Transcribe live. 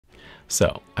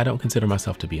So, I don't consider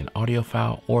myself to be an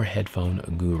audiophile or headphone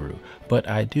guru, but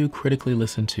I do critically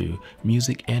listen to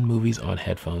music and movies on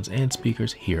headphones and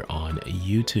speakers here on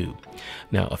YouTube.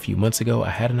 Now, a few months ago, I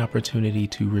had an opportunity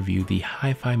to review the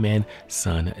HIFIMAN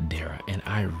Arya, and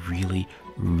I really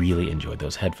enjoyed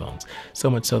those headphones. So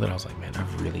much so that I was like, man,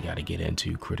 I've really got to get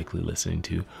into critically listening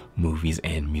to movies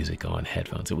and music on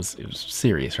headphones. It was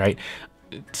serious, right?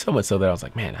 So much so that I was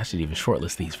like, man, I should even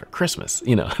shortlist these for Christmas,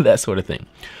 you know, that sort of thing.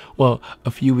 Well, a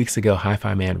few weeks ago,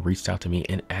 HIFIMAN reached out to me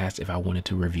and asked if I wanted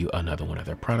to review another one of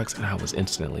their products. And I was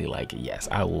instantly like, yes,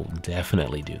 I will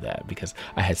definitely do that because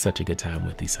I had such a good time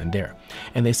with the Arya.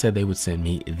 And they said they would send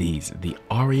me these, the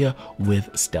Arya with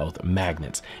stealth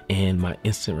magnets. And my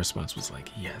instant response was like,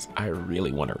 yes, I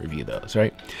really want to review those,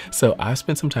 right? So I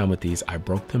spent some time with these. I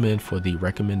broke them in for the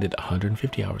recommended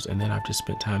 150 hours. And then I've just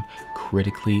spent time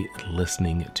critically listening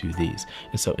to these.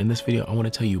 And so in this video, I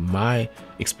want to tell you my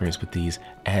experience with these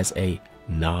as a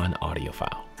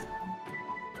non-audiophile.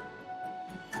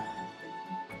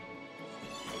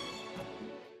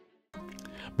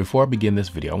 Before I begin this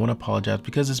video, I want to apologize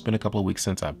because it's been a couple of weeks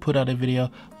since I put out a video.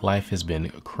 Life has been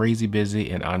crazy busy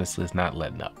and honestly it's not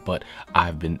letting up, but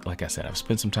I've been, like I said, I've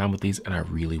spent some time with these and I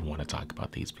really want to talk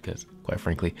about these because quite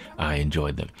frankly, I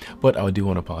enjoyed them. But I do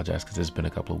want to apologize because it's been a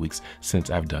couple of weeks since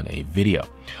I've done a video.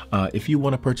 If you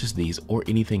want to purchase these or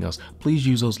anything else, please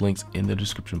use those links in the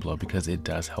description below because it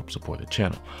does help support the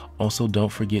channel. Also, don't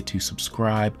forget to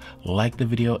subscribe, like the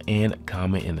video, and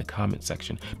comment in the comment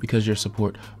section because your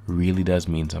support really does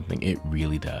mean something. It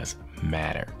really does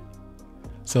matter.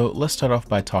 So let's start off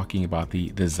by talking about the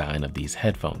design of these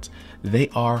headphones. They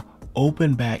are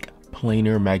open back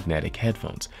planar magnetic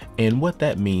headphones. And what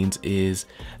that means is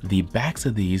the backs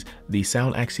of these, the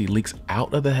sound actually leaks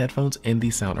out of the headphones and the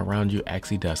sound around you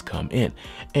actually does come in.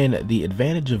 And the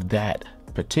advantage of that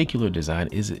particular design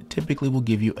is it typically will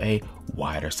give you a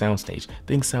wider soundstage.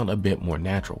 Things sound a bit more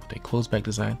natural. With a closed back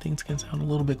design, things can sound a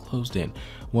little bit closed in.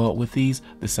 Well, with these,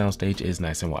 the soundstage is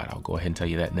nice and wide. I'll go ahead and tell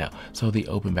you that now. So the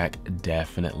open back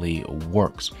definitely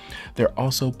works. They're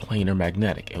also planar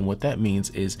magnetic. And what that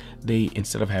means is they,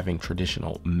 instead of having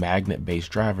traditional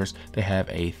magnet-based drivers, they have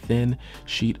a thin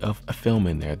sheet of film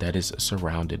in there that is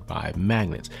surrounded by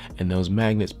magnets. And those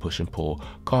magnets push and pull,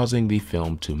 causing the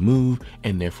film to move,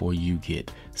 and therefore you get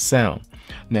sound.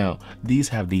 Now, these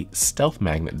have the stealth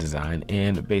magnet design,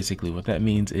 and basically what that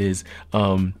means is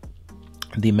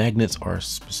the magnets are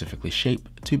specifically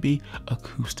shaped to be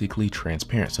acoustically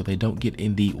transparent, so they don't get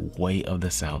in the way of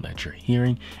the sound that you're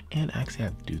hearing. And actually,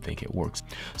 I do think it works.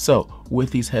 So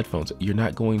with these headphones, you're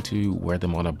not going to wear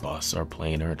them on a bus or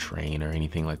plane or a train or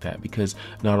anything like that, because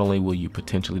not only will you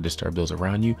potentially disturb those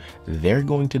around you, they're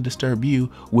going to disturb you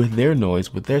with their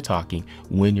noise, with their talking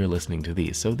when you're listening to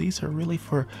these. So these are really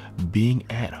for being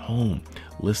at home,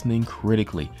 listening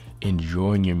critically,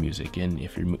 enjoying your music, and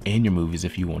if you're in your movies,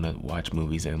 if you want to watch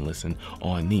movies and listen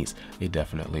on these, they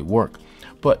definitely work.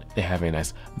 But they have a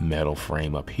nice metal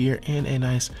frame up here and a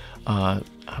nice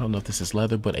I don't know if this is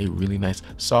leather, but a really nice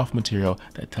soft material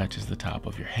that touches the top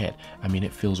of your head. I mean,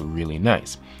 it feels really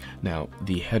nice. Now,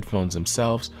 the headphones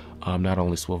themselves not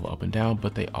only swivel up and down,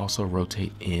 but they also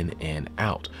rotate in and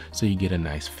out, so you get a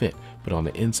nice fit. But on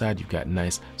the inside, you've got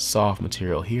nice soft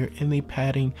material here, and the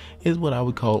padding is what I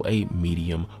would call a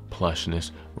medium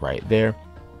plushness right there.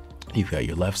 You've got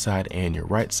your left side and your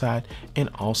right side, and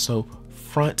also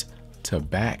front to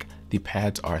back. The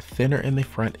pads are thinner in the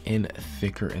front and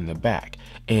thicker in the back,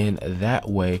 and that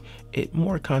way it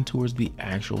more contours the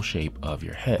actual shape of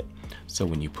your head. So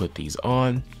when you put these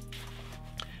on,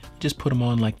 just put them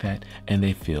on like that, and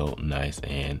they feel nice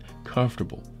and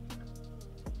comfortable.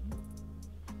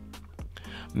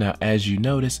 Now, as you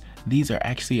notice, these are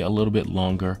actually a little bit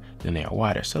longer than they are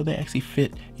wider, so they actually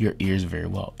fit your ears very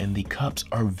well, and the cups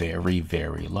are very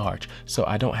large, so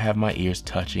I don't have my ears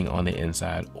touching on the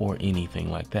inside or anything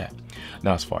like that.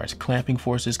 Now, as far as clamping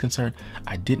force is concerned,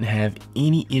 I didn't have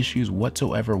any issues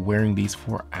whatsoever wearing these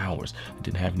for hours. I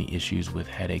didn't have any issues with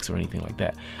headaches or anything like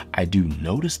that. I do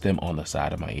notice them on the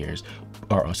side of my ears,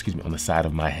 or excuse me, on the side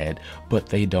of my head, but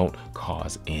they don't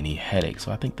cause any headaches.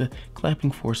 So I think the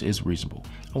clamping force is reasonable.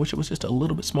 I wish it was just a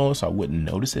little bit smaller so I wouldn't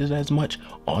notice it as much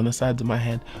on the sides of my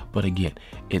head, but again,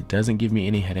 it doesn't give me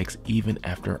any headaches even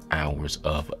after hours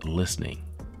of listening.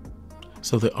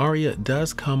 So the Arya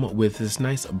does come with this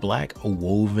nice black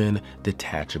woven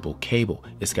detachable cable.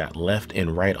 It's got left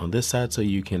and right on this side so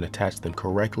you can attach them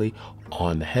correctly,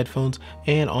 on the headphones,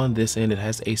 and on this end it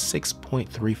has a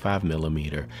 6.35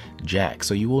 millimeter jack.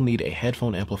 So you will need a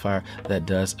headphone amplifier that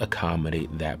does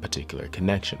accommodate that particular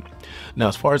connection. Now,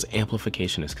 as far as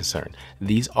amplification is concerned,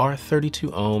 these are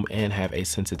 32 ohm and have a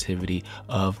sensitivity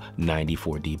of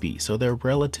 94 dB. So they're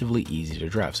relatively easy to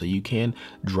drive. So you can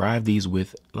drive these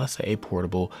with, let's say, a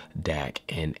portable DAC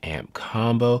and amp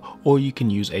combo, or you can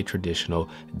use a traditional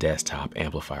desktop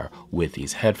amplifier with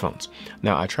these headphones.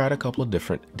 Now, I tried a couple of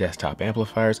different desktop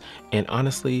amplifiers, and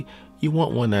honestly, you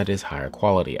want one that is higher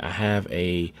quality. I have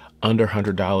a under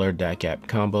 $100 DAC amp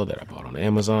combo that I bought on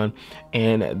Amazon,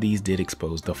 and these did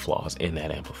expose the flaws in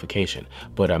that amplification.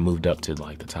 But I moved up to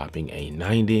like the topping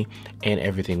A90, and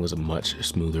everything was much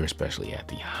smoother, especially at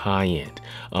the high end.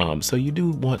 So you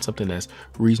do want something that's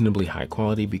reasonably high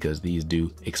quality, because these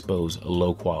do expose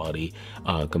low quality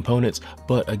components.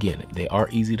 But again, they are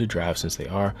easy to drive since they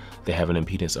have an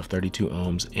impedance of 32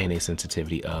 ohms and a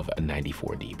sensitivity of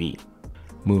 94 dB.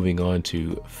 Moving on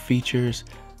to features,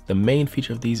 the main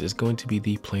feature of these is going to be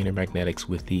the planar magnetics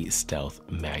with the stealth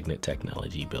magnet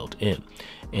technology built in.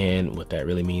 And what that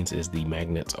really means is the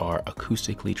magnets are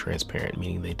acoustically transparent,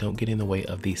 meaning they don't get in the way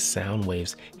of the sound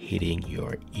waves hitting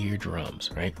your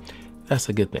eardrums, right? That's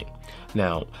a good thing.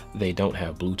 Now, they don't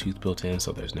have Bluetooth built in,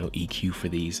 so there's no EQ for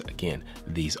these. Again,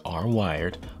 these are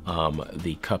wired.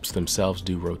 The cups themselves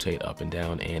do rotate up and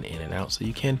down and in and out, so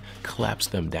you can collapse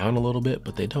them down a little bit,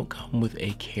 but they don't come with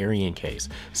a carrying case.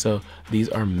 So these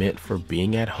are meant for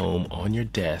being at home on your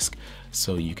desk,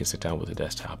 so you can sit down with a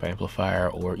desktop amplifier,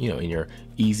 or in your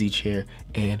easy chair,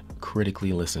 and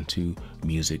critically listen to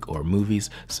music or movies.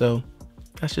 So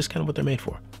that's just kind of what they're made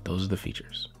for. Those are the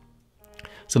features.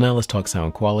 So now let's talk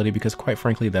sound quality, because quite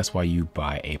frankly, that's why you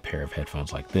buy a pair of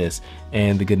headphones like this.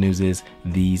 And the good news is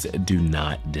these do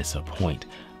not disappoint.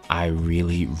 I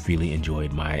really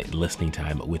enjoyed my listening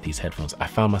time with these headphones. I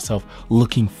found myself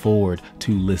looking forward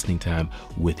to listening time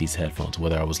with these headphones,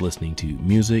 whether I was listening to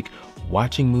music,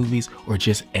 watching movies, or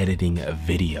just editing a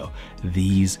video.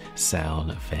 These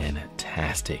sound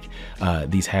fantastic.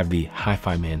 These have the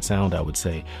HIFIMAN sound, I would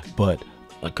say, but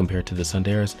compared to the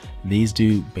Sundares, these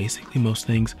do basically most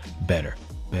things better.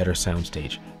 Better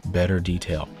soundstage, better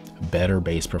detail, better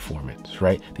bass performance,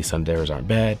 right? The Sundares aren't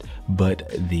bad, but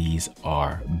these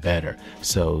are better.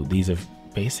 So these have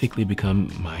basically become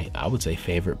my, I would say,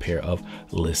 favorite pair of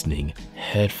listening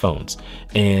headphones.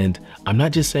 And I'm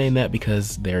not just saying that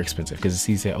because they're expensive, because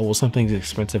you say, oh, well, something's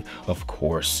expensive, of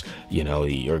course,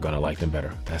 you're gonna like them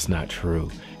better. That's not true.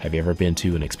 Have you ever been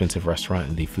to an expensive restaurant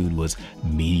and the food was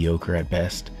mediocre at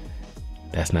best?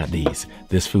 That's not these.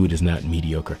 This food is not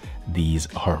mediocre. These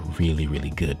are really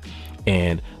good.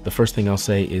 And the first thing I'll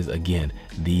say is, again,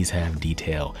 these have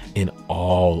detail in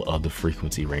all of the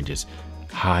frequency ranges.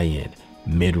 High end,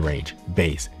 mid-range,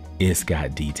 bass, it's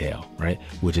got detail, right?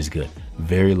 Which is good.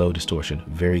 Very low distortion,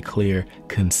 very clear,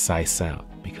 concise sound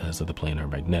because of the planar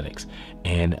magnetics.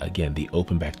 And again, the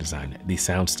open back design, the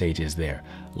sound stage is there,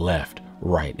 left,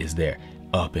 right is there,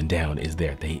 up and down is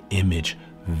there. They image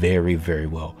very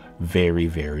well,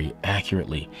 very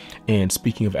accurately. And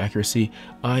speaking of accuracy,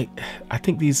 I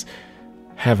think these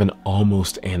have an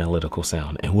almost analytical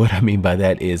sound. And what I mean by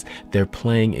that is they're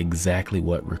playing exactly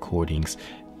what recordings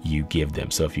you give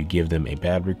them. So if you give them a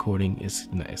bad recording, it's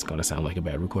going to sound like a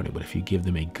bad recording. But if you give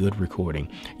them a good recording,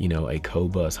 a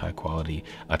Cobuzz high quality,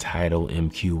 a Tidal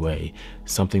MQA,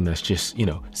 something that's just,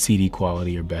 CD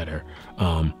quality or better,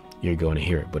 you're going to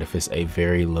hear it. But if it's a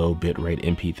very low bitrate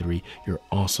MP3, you're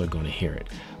also going to hear it.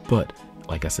 But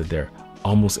like I said, they're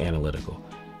almost analytical.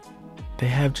 They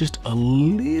have just a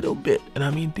little bit, and I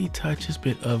mean the toughest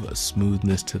bit of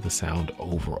smoothness to the sound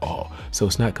overall. So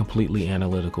it's not completely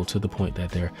analytical to the point that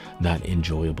they're not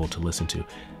enjoyable to listen to.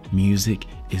 Music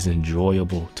is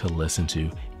enjoyable to listen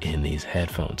to in these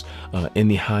headphones. In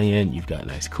the high end, you've got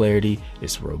nice clarity,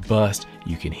 it's robust,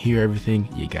 you can hear everything,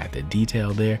 you got the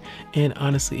detail there, and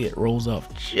honestly, it rolls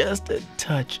off just a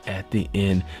touch at the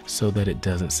end so that it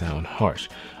doesn't sound harsh.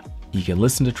 You can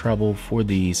listen to treble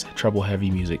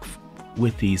heavy music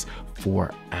with these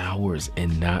for hours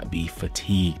and not be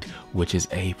fatigued, which is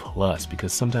a plus,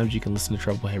 because sometimes you can listen to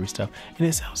treble heavy stuff and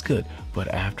it sounds good, but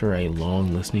after a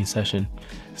long listening session,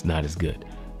 it's not as good.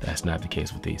 That's not the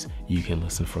case with these. You can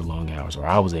listen for long hours, or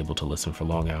I was able to listen for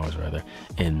long hours rather,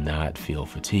 and not feel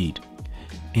fatigued.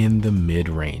 In the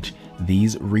mid-range,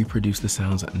 these reproduce the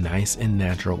sounds nice and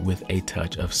natural with a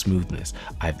touch of smoothness.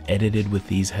 I've edited with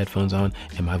these headphones on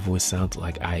and my voice sounds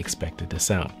like I expected to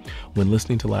sound. When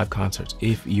listening to live concerts,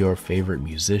 if your favorite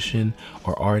musician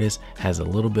or artist has a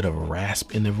little bit of a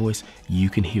rasp in their voice, you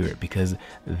can hear it because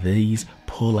these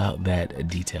pull out that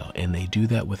detail, and they do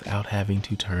that without having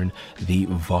to turn the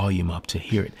volume up to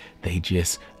hear it. They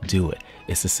just do it.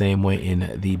 It's the same way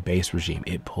in the bass regime.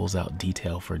 It pulls out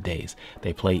detail for days.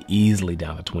 They play easily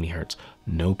down to 20 hertz.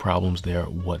 No problems there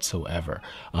whatsoever.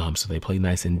 So they play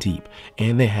nice and deep,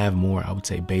 and they have more, I would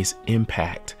say, bass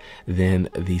impact than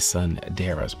the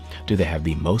Sundaras. Do they have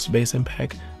the most bass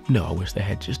impact? No, I wish they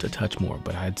had just a touch more,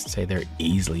 but I'd say they're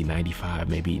easily 95,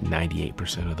 maybe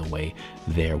 98% of the way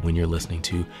there when you're listening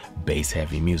to bass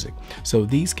heavy music. So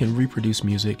these can reproduce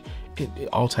music,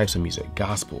 all types of music: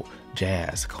 gospel,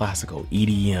 jazz, classical,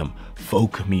 EDM,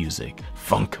 folk music,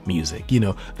 funk music, you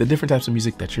know, the different types of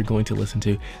music that you're going to listen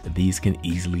to. These can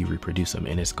easily reproduce them,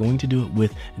 and it's going to do it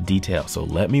with detail. So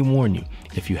let me warn you,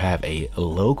 if you have a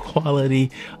low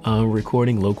quality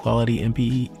recording, low quality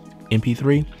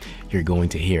MP3, you're going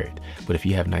to hear it. But if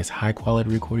you have nice high quality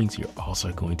recordings, you're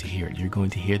also going to hear it. You're going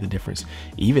to hear the difference,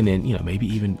 even in, you know, maybe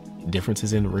even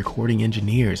differences in recording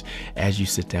engineers as you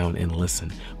sit down and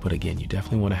listen. But again, you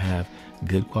definitely want to have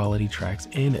good quality tracks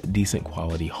and decent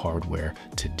quality hardware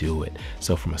to do it.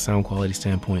 So from a sound quality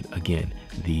standpoint, again,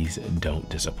 these don't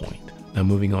disappoint. Now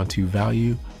moving on to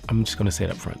value, I'm just going to say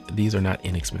it up front, these are not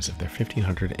inexpensive. They're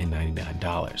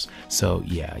 $1,599. So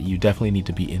yeah, you definitely need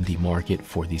to be in the market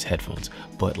for these headphones.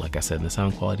 But like I said in the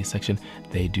sound quality section,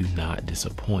 they do not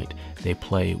disappoint. They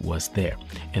play what's there.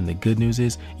 And the good news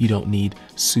is you don't need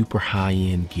super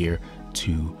high-end gear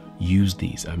to use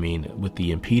these. I mean, with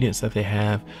the impedance that they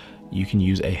have, you can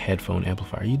use a headphone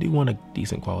amplifier. You do want a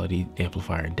decent quality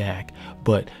amplifier and DAC,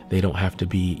 but they don't have to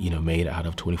be, you know, made out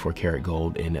of 24 karat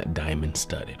gold and diamond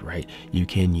studded, right? You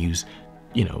can use,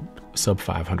 you know, sub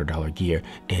 $500 gear,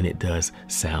 and it does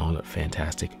sound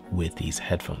fantastic with these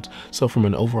headphones. So from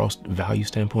an overall value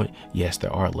standpoint, yes,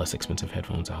 there are less expensive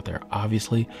headphones out there,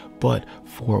 obviously, but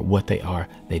for what they are,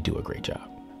 they do a great job.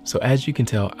 So as you can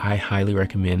tell, I highly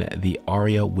recommend the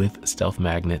Arya with stealth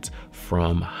magnets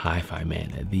from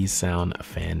HIFIMAN. These sound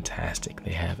fantastic.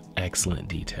 They have excellent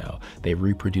detail. They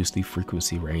reproduce the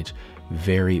frequency range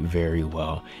very, very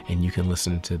well, and you can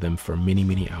listen to them for many,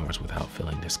 many hours without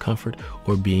feeling discomfort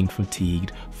or being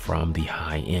fatigued from the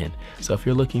high end. So if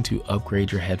you're looking to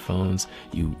upgrade your headphones,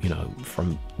 you know,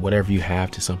 from whatever you have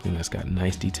to something that's got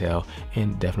nice detail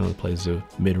and definitely plays the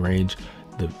mid-range,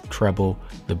 the treble,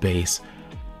 the bass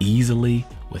easily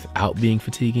without being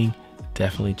fatiguing,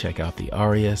 definitely check out the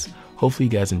Aryas. Hopefully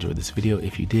you guys enjoyed this video.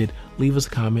 If you did, leave us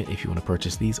a comment if you want to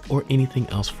purchase these or anything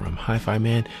else from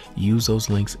HIFIMAN. Use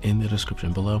those links in the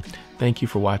description below. Thank you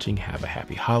for watching. Have a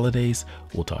happy holidays.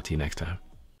 We'll talk to you next time.